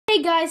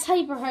Hey guys,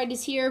 Hyperhide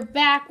is here,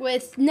 back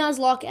with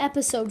Nuzlocke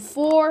episode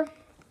 4,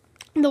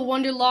 the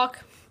Wonderlocke.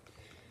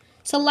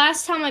 So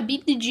last time I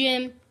beat the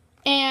gym,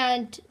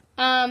 and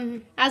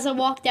as I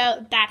walked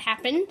out, that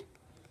happened.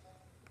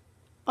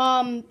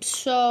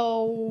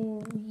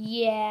 So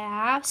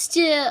yeah,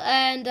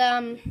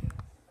 I'm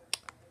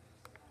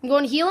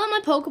going to heal on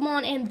my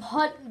Pokemon and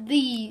put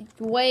the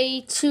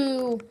way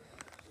to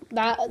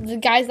the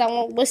guys that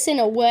won't listen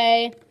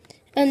away.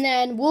 And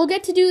then we'll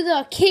get to do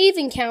the cave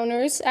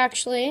encounters,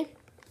 actually,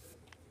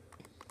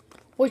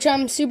 which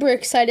I'm super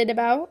excited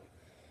about.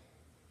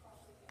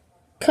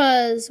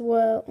 Because,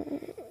 well,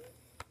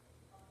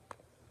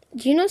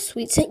 do you know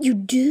Sweet Scent? You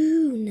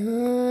do.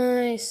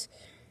 Nice.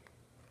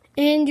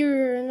 And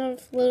you're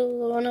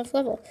low enough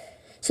level.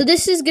 So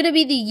this is going to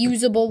be the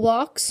usable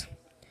box.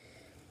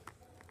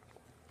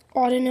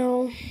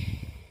 Autono.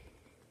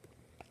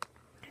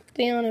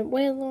 Be on it,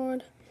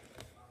 Wailord.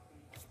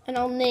 And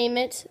I'll name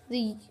it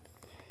the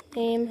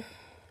name.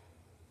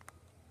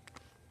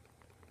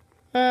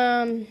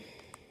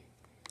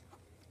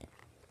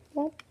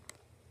 Well,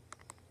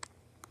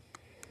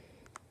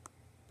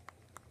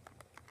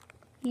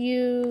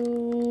 usable.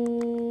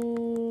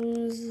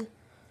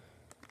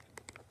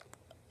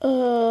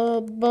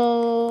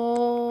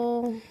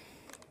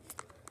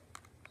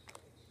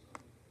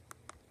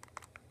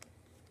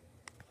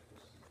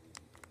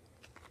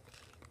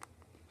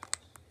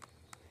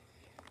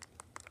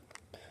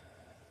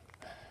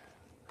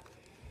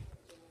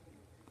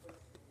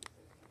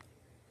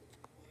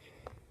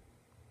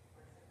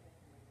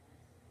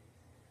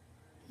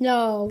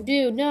 No,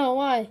 dude, no,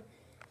 why?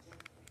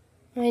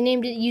 I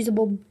named it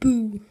usable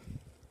boo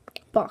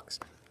box.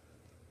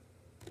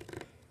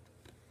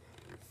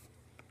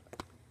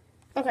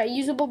 Okay,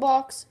 usable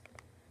box.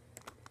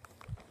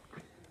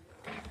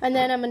 And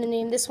then I'm going to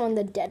name this one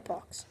the dead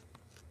box.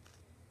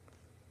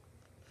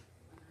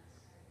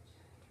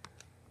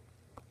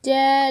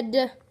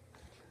 Dead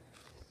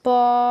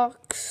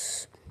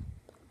box.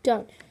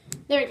 Done.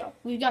 There we go.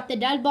 We've got the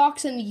dead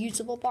box and the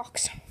usable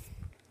box.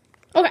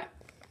 Okay.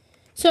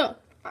 So,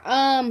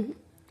 I'm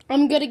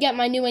going to get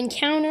my new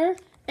encounter,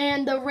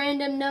 and the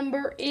random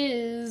number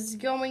is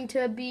going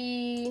to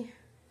be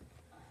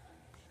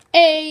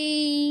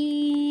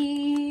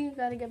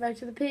gotta get back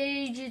to the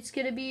page. It's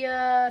going to be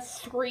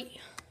 3.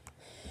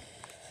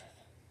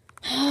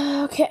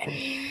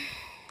 Okay.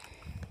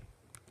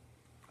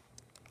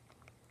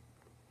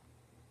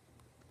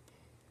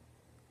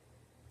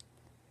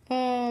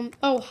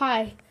 Oh,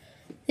 hi.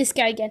 This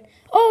guy again.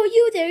 Oh,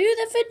 you there. You're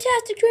the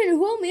fantastic trainer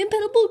who helped me in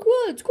Pedal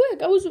Quads.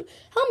 Quick, help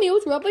me. I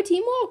was robbed by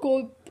Team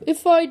Aqua.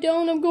 If I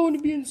don't, I'm going to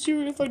be in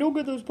serious. If I don't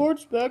get those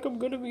parts back, I'm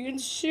going to be in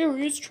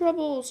serious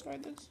trouble. Sorry,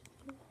 this.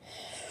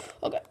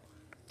 Okay.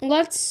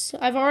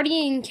 I've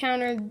already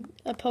encountered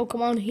a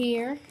Pokemon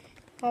here.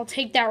 I'll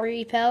take that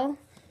repel.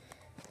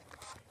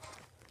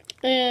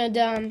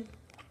 And,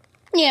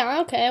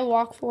 yeah, okay, I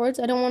walk forwards.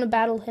 I don't want to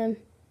battle him.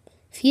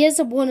 If he has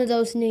one of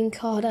those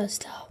Ninkadas,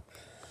 though.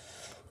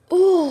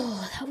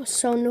 Oh, that was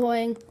so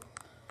annoying.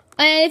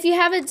 And if you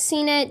haven't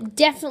seen it,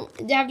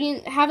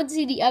 haven't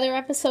seen the other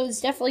episodes,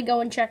 definitely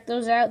go and check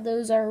those out.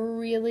 Those are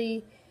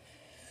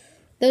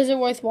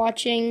worth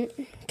watching,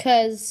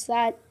 because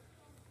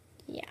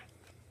yeah.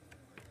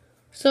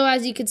 So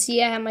as you can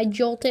see, I have my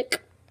Joltik.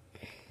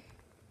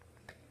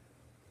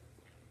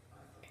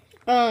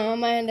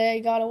 And I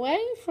got away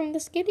from the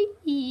skitty.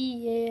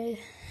 Yeah.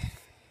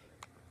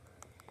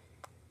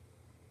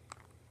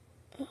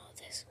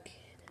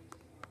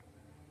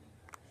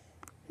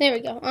 There we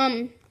go.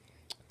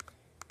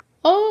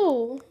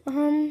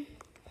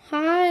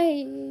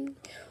 Hi.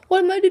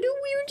 What am I to do?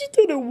 We were just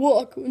on a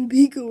walk when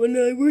Pico and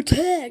I were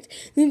attacked.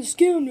 Then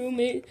Scoundrel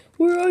mate,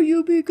 where are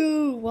you,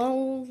 Pico?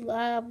 Well,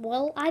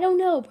 I don't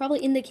know.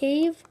 Probably in the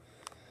cave.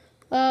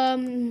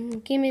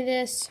 Give me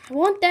this. I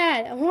want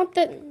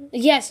that.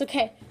 Yes,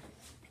 okay.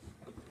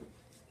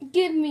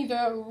 Give me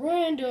the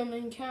random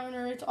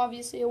encounter. It's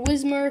obviously a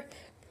Whismur.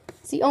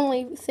 It's the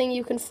only thing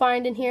you can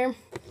find in here.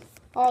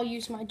 I'll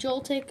use my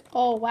Joltik.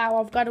 Oh, wow,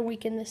 I've got to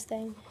weaken this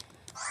thing.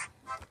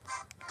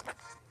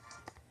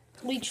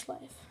 Leech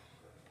Life.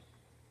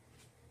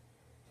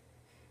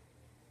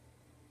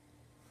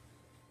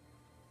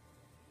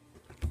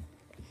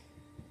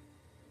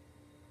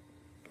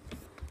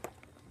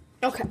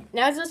 Okay,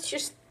 now let's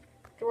just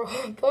throw a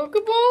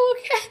Pokeball,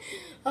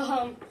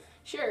 okay?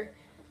 Sure.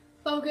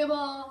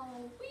 Pokeball.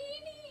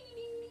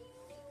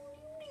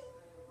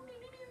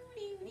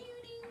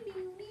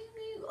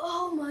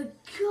 Oh my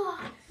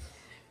god.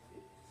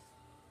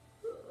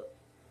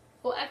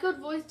 Well, echoed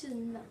voice does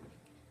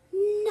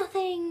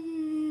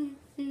nothing.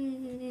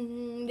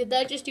 Did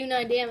that just do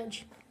 9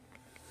 damage?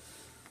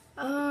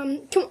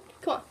 Come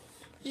on.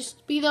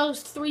 Just be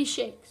those 3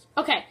 shakes.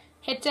 Okay,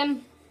 hits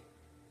him.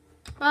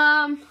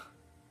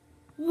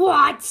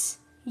 What?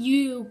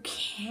 You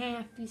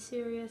can't be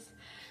serious.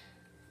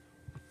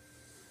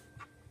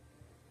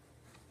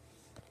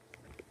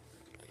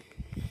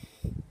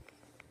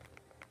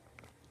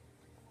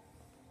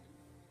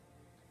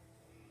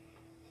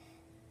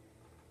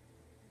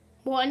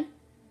 One,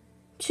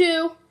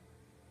 2.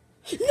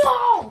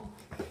 No!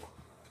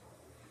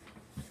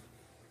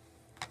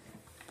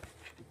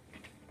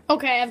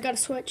 Okay, I've got to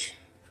switch.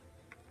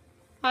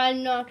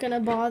 I'm not gonna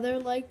bother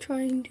like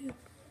trying to.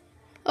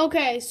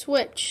 Okay,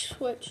 switch.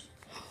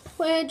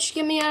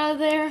 Get me out of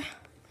there.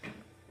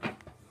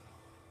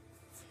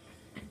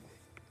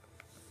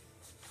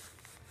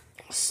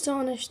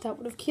 Astonished, that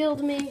would have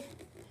killed me.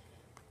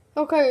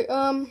 Okay,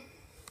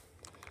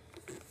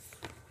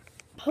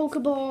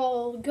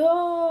 Pokeball,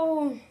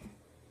 go!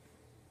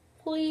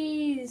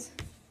 Please.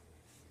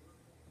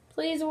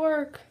 Please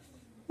work.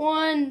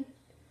 1.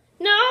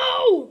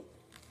 No!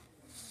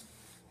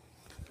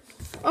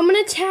 I'm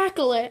gonna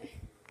tackle it.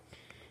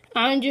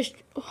 And just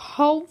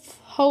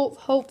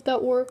hope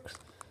that works.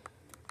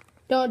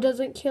 No, it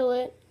doesn't kill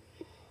it.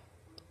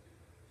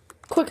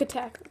 Quick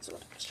attack. That's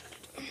what I was trying to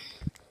do.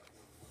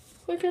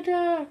 Quick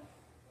attack.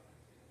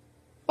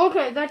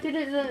 Okay, that did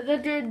it.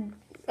 That did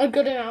a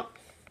good amount.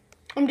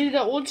 I'm gonna do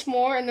that once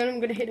more, and then I'm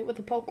gonna hit it with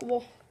a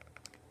Pokeball.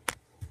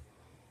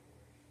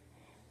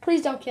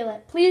 Please don't kill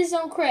it. Please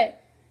don't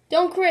crit.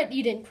 Don't crit.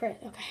 You didn't crit.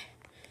 Okay.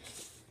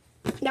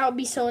 That would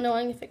be so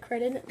annoying if it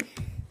critted.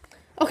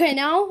 Okay,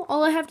 now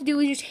all I have to do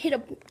is just hit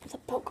it with a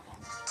Pokeball.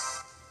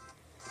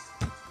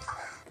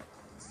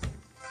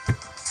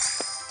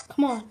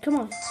 Come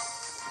on.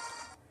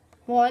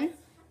 1,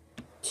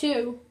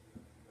 2,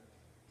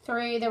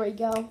 3. There we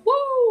go.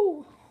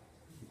 Woo!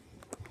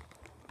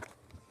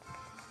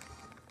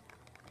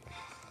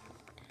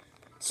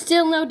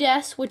 Still no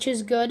deaths, which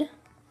is good.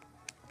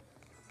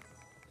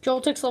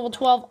 Joltik's level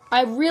 12.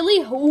 I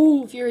really...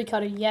 Ooh, Fury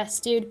Cutter. Yes,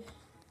 dude.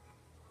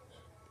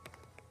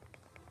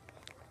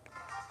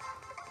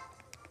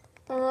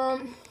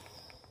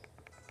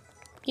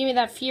 Give me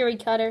that Fury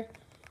Cutter.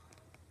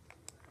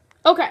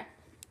 Okay.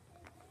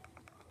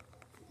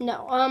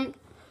 No,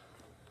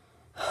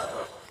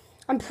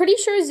 I'm pretty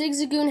sure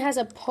Zigzagoon has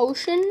a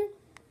potion,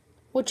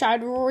 which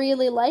I'd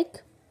really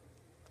like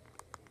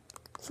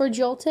for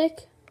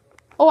Joltik.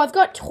 Oh, I've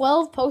got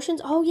 12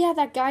 potions. Oh, yeah,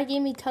 that guy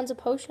gave me tons of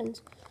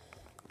potions.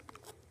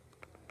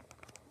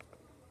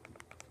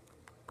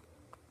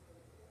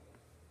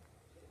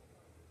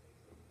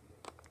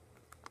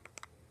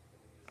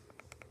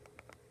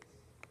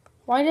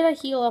 Why did I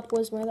heal up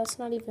Whismur? That's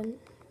not even...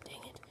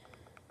 Dang it.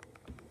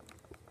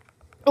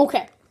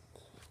 Okay.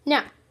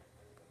 Now,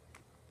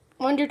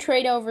 Wonder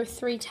Trade over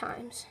 3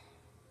 times.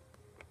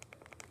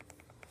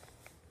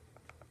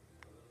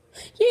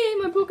 Yay,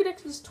 my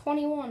Pokedex is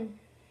 21.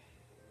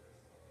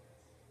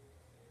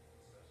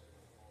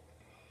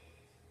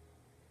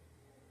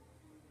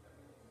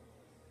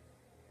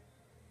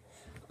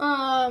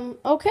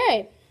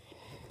 Okay.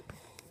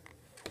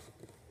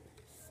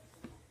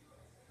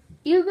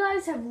 You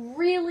guys have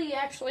really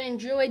actually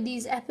enjoyed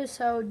these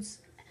episodes.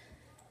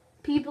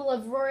 People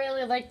have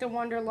really liked the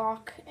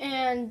Wonderlocke.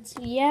 And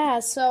yeah,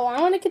 so I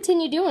want to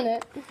continue doing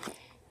it.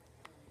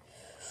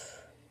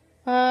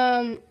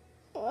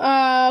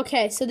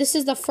 Okay, so this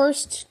is the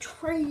first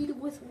trade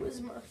with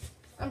Whismur.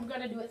 I'm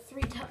going to do it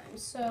 3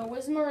 times. So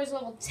Whismur is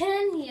level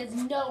 10. He has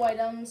no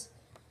items.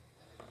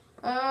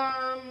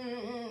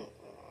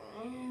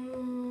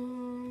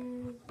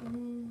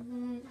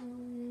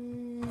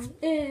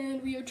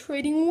 And we are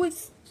trading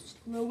with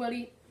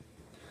nobody.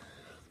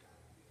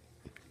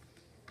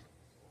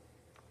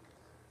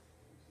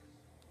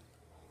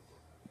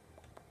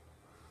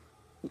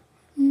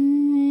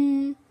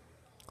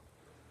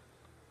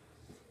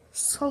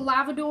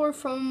 Salvador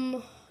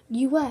from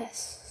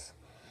US.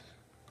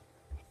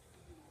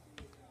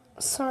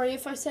 Sorry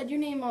if I said your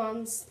name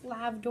on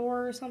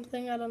Slavdor or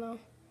something, I don't know.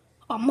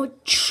 I'm a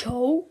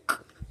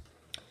choke.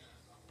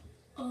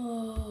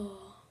 Oh.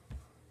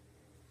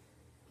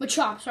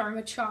 Machop,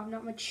 sorry, Machop,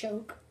 not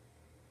Machoke.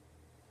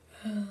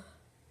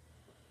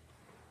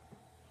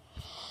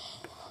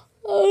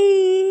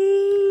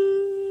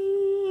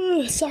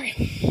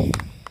 Sorry.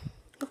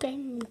 Okay,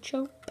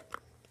 Machoke.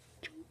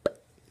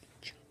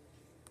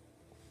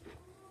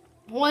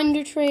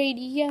 Wonder Trade,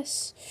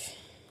 yes.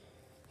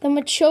 The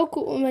Machoke,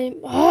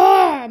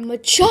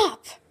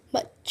 Machop,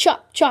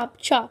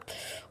 chop,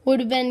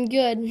 would have been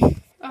good.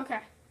 Okay.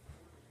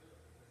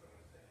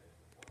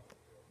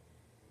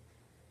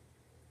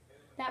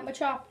 That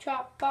Machop,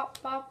 chop, bop,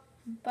 bop,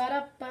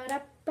 ba-da, ba-da,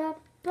 bop,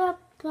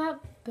 bop,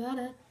 bop,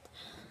 ba-da,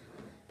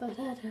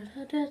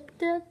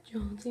 ba-da-da-da-da,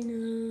 John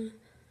Cena.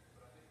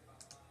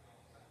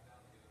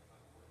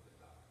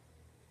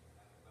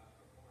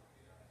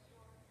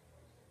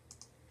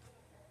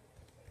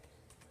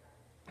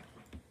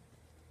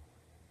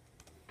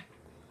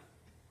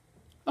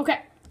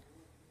 Okay.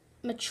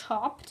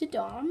 Machop to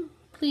Dom.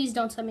 Please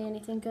don't tell me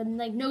anything good.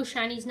 Like, no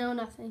shinies, no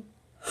nothing.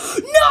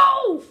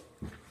 No!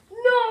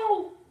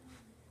 No!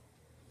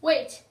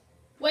 Wait.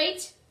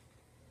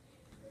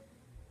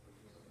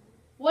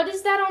 What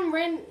is that on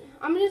random?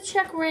 I'm going to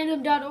check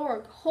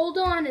random.org. Hold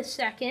on a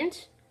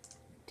second.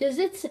 Does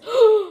it say...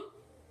 Oh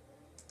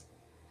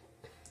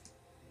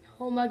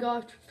my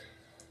gosh.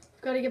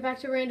 I've got to get back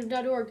to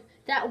random.org.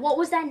 What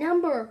was that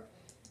number?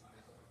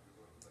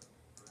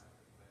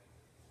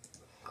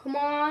 Come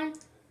on.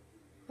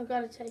 I've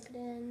got to type it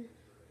in.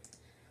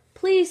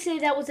 Please say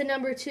that was a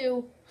number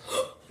 2.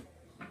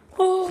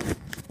 Oh.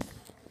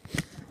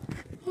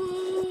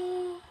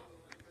 Oh.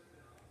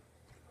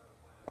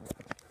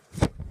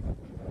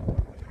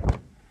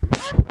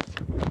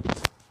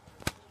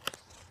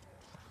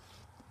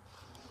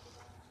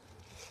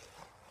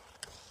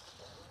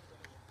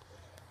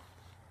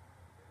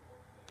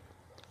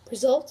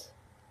 Result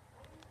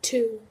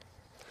 2.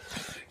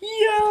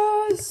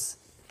 Yes!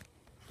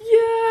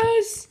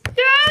 Yes!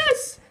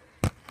 Yes!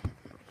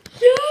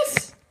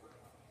 Yes!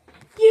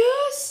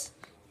 Yes!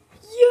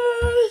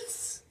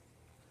 Yes!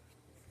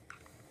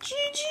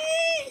 GG!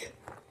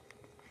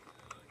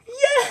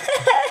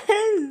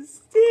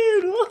 Yes!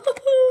 Dude!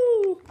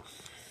 Whoa.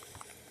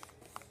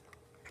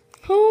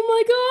 Oh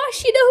my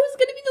gosh! You know who's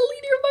gonna be the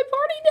leader of my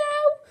party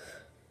now?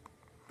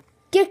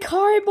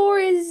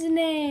 Gekarbor is his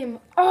name.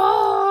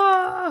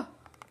 Oh!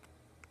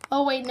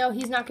 Oh wait, no,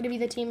 he's not gonna be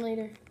the team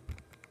leader.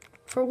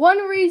 For one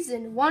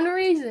reason.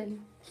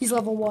 He's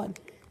level 1.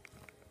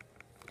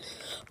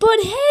 But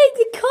hey,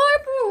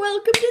 Gekarbor,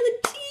 welcome to the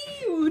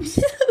team!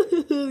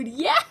 Dude,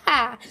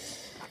 yeah!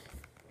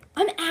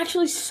 I'm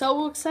actually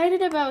so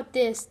excited about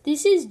this.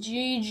 This is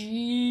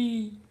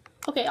GG.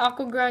 Okay,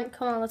 Aqua Grunt,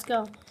 come on, let's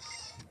go.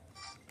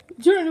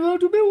 Turned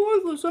out to be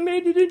worthless. I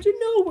made it into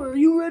nowhere.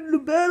 You ready to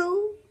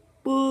battle?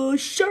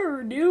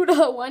 Sure, dude.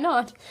 Why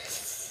not?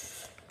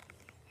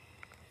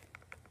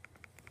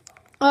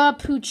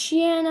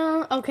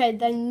 Puchiana. Okay,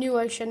 I knew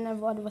I shouldn't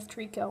have led with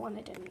Treeco, and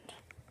I didn't.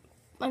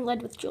 I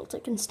led with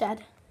Joltik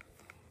instead.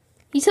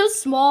 He's so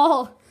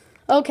small.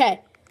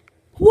 Okay.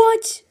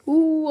 What?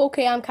 Ooh,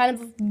 okay, I'm kind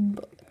of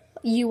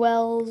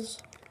ULs,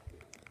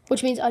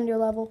 which means under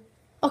level.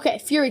 Okay,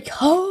 Fury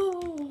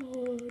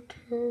Code.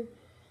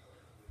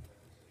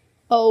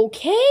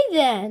 Okay,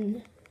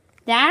 then.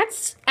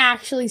 That's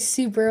actually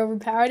super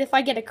overpowered. If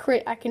I get a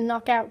crit, I can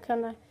knock out,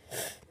 can't I?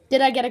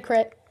 Did I get a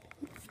crit?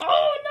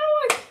 Oh, no!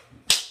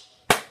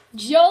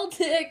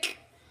 Joltik!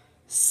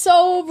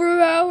 So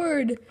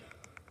overpowered.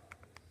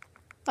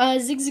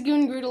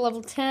 Zigzagoon grew to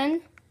level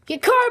 10.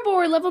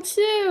 Gekarbor, level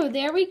 2.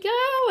 There we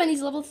go. And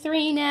he's level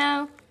 3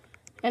 now.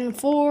 And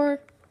 4.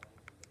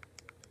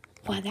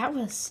 Wow, that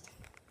was...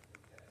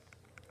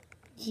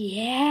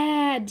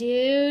 Yeah,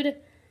 dude.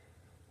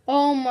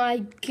 Oh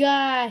my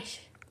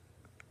gosh.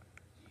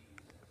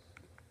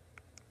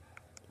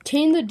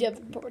 Tame the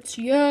Davenports.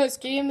 Yes,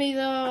 give me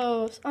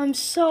those. I'm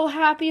so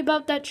happy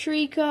about that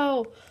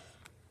Treeco.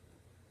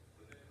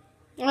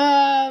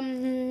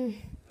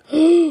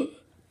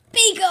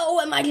 Pico,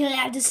 am I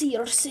glad to see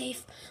you're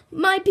safe.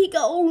 My Pico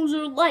owns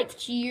your life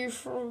here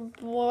for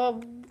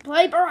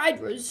Piper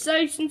Hydras.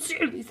 I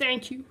sincerely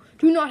thank you.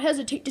 Do not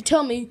hesitate to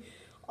tell me.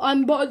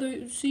 I'm by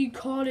the sea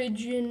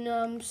cottage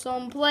in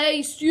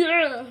someplace.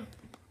 Yeah.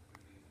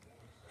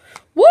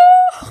 Woo!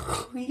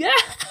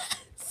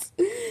 Yes!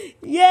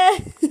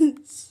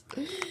 Yes!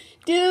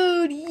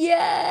 Dude,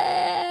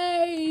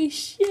 yay!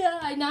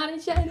 Not a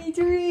shiny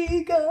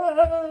Treeco!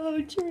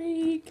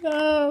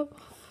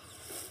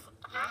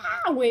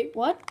 Ah, wait,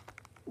 what?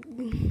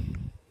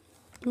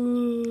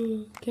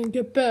 Can't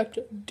get back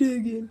to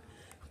digging.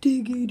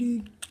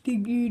 Digging.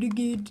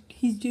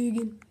 He's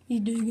digging.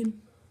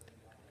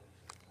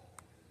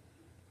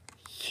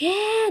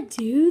 Yeah,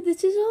 dude,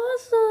 this is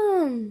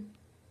awesome.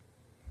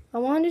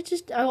 I'm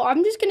just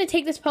gonna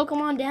take this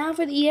Pokemon down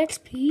for the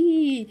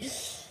EXP.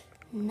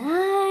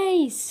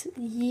 Nice.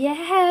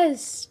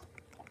 Yes.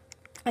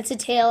 That's a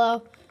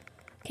Tailo.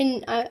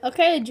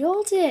 Okay,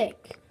 Joltik.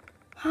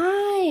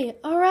 Hi.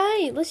 All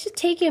right. Let's just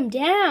take him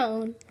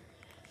down.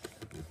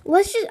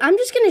 I'm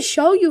just gonna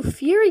show you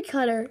Fury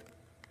Cutter.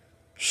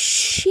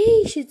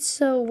 Sheesh. It's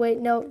so. Wait.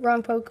 No.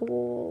 Wrong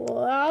Pokeball.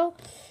 Well,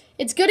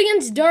 it's good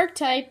against Dark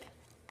type.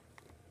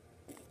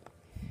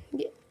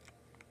 Yeah.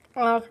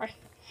 Okay.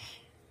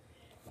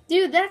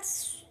 Dude,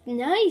 that's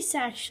nice,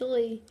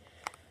 actually.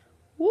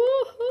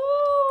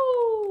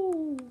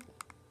 Woohoo!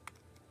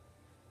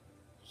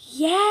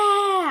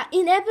 Yeah!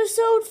 In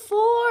episode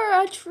 4,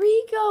 a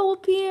Treeco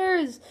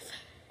appears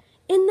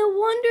in the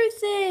Wonder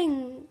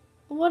thing.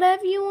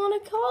 Whatever you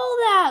want to call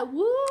that.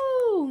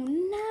 Woo!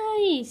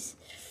 Nice.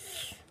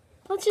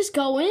 Let's just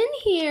go in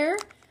here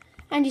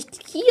and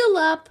just heal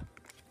up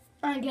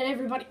and get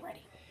everybody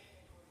ready.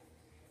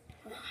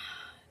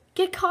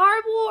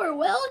 Gekarbor,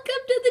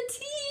 welcome to the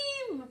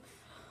team!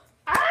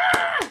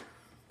 Ah!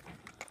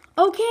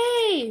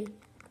 Okay,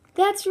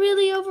 that's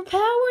really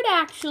overpowered,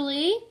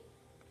 actually.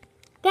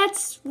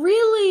 That's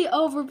really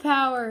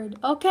overpowered.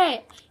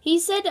 Okay, he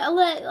said,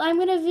 I'm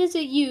going to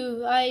visit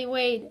you.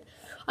 Wait.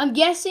 I'm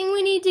guessing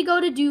we need to go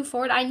to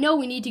Dewford. I know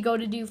we need to go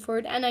to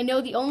Dewford, and I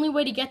know the only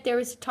way to get there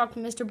is to talk to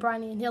Mr.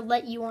 Briny, and he'll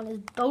let you on his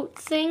boat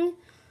thing.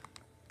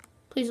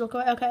 Please look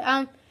away. Okay,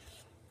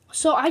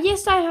 so I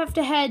guess I have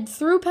to head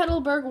through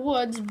Petalburg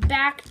Woods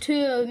back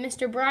to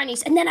Mr.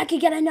 Briny's, and then I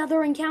could get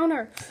another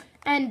encounter.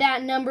 And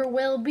that number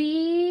will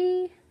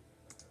be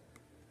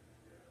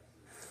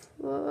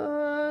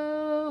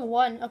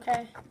 1.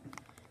 Okay.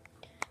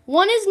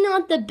 1 is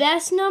not the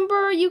best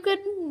number you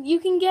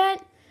can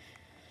get.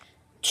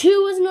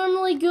 2 is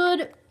normally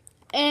good.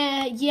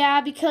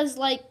 Yeah, because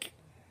like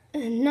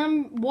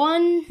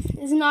one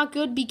is not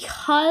good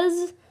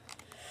because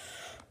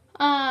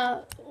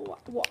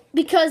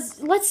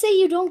let's say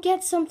you don't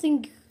get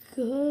something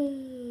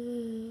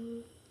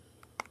good.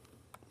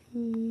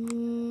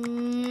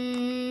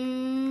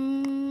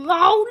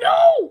 Oh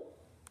no!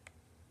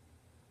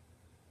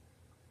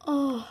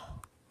 Oh,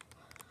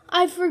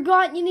 I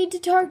forgot. You need to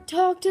talk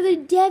to the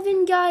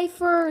Devon guy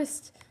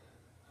first.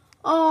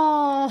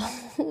 Oh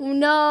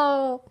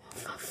no!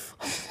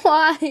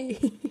 Why?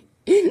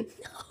 No,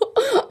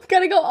 I'm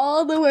gonna go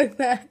all the way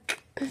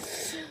back.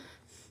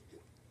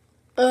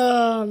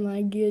 Oh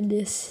my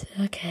goodness.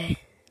 Okay.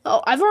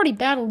 Oh, I've already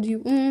battled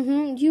you.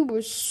 You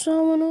were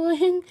so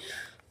annoying,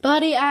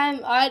 buddy.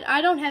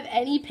 I don't have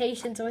any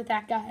patience with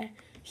that guy.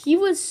 He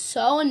was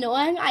so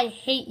annoying. I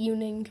hate you,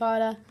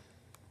 Ninkata.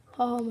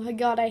 Oh my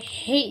god, I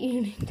hate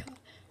you, Ninkata.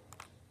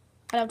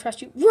 I don't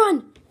trust you.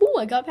 Run! Ooh,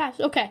 I got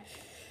past. Okay.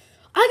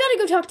 I gotta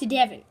go talk to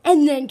Devin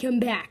and then come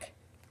back.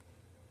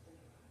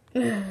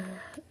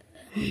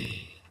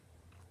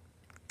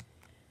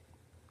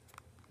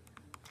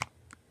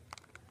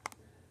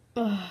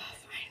 Oh,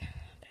 fine.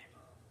 Okay.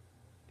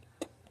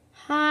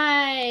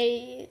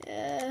 Hi.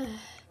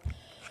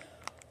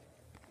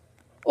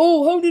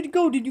 Oh, how did it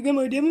go? Did you get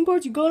my Devin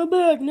parts? You got it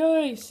back.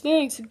 Nice.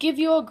 Thanks. I'll give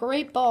you a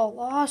great ball.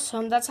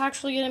 Awesome. That's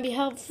actually going to be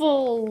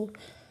helpful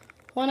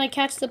when I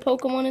catch the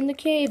Pokemon in the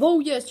cave. Oh,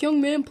 yes.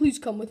 Young man, please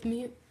come with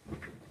me.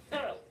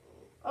 Oh,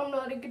 I'm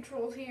not in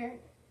control here.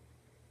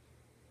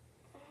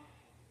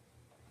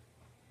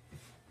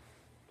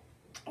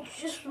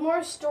 Just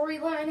more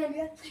storyline, I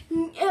guess.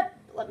 Yep.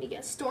 Let me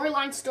guess.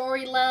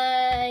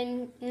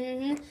 Storyline.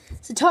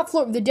 It's the top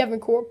floor of the Devon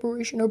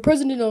Corporation. Our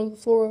president on the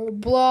floor.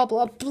 Blah,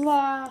 blah,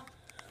 blah.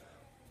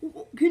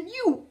 Can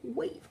you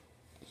wait?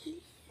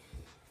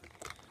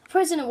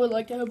 President would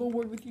like to have a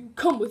word with you.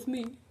 Come with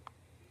me.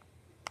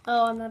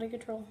 Oh, I'm not in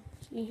control.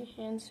 See,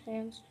 hands.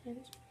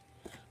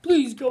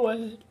 Please go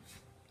ahead.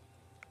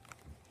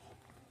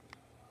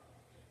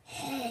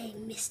 Hey,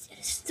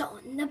 Mr.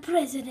 Stone, the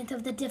president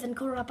of the Devon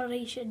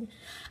Corporation.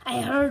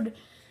 I heard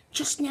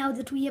just now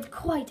that we have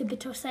quite a bit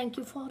to thank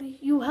you for.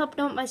 You helped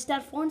out my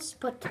staff once,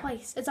 but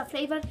twice. As a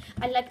favor,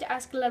 I'd like to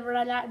ask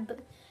but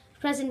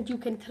President you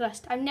can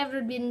trust. I'll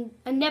never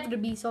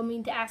be so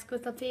mean to ask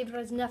with a favor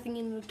as nothing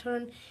in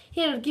return.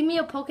 Here, give me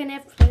a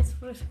Pokénef please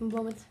for a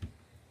moment.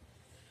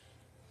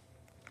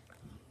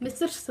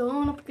 Mr.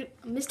 Stone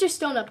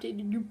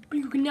updated.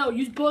 You can now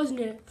use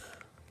BuzzNet.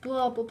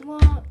 Blah blah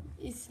blah.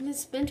 It's an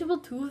indispensable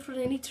tool for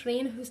any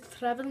trainer who's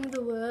traveling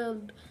the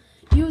world.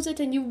 Use it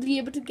and you'll be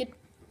able to get...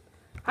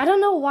 I don't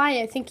know why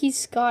I think he's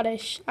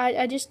Scottish.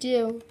 I just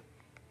do.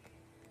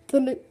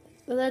 The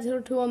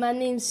letter to a man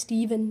named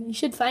Stephen. You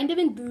should find him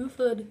in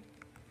Buford.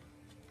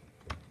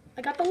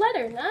 I got the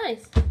letter.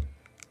 Nice.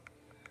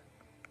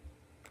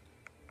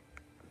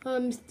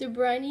 Mr.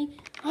 Briny.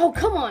 Oh,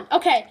 come on.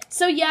 Okay,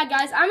 so yeah,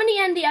 guys, I'm going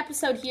to end the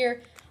episode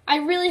here. I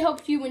really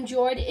hope you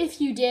enjoyed. If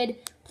you did,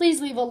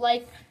 please leave a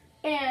like.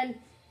 And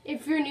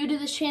if you're new to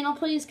this channel,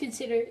 please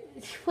consider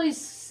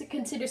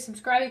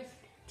subscribing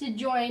to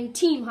join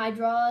Team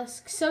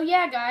Hydraulics. So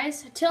yeah,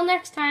 guys, till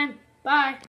next time. Bye.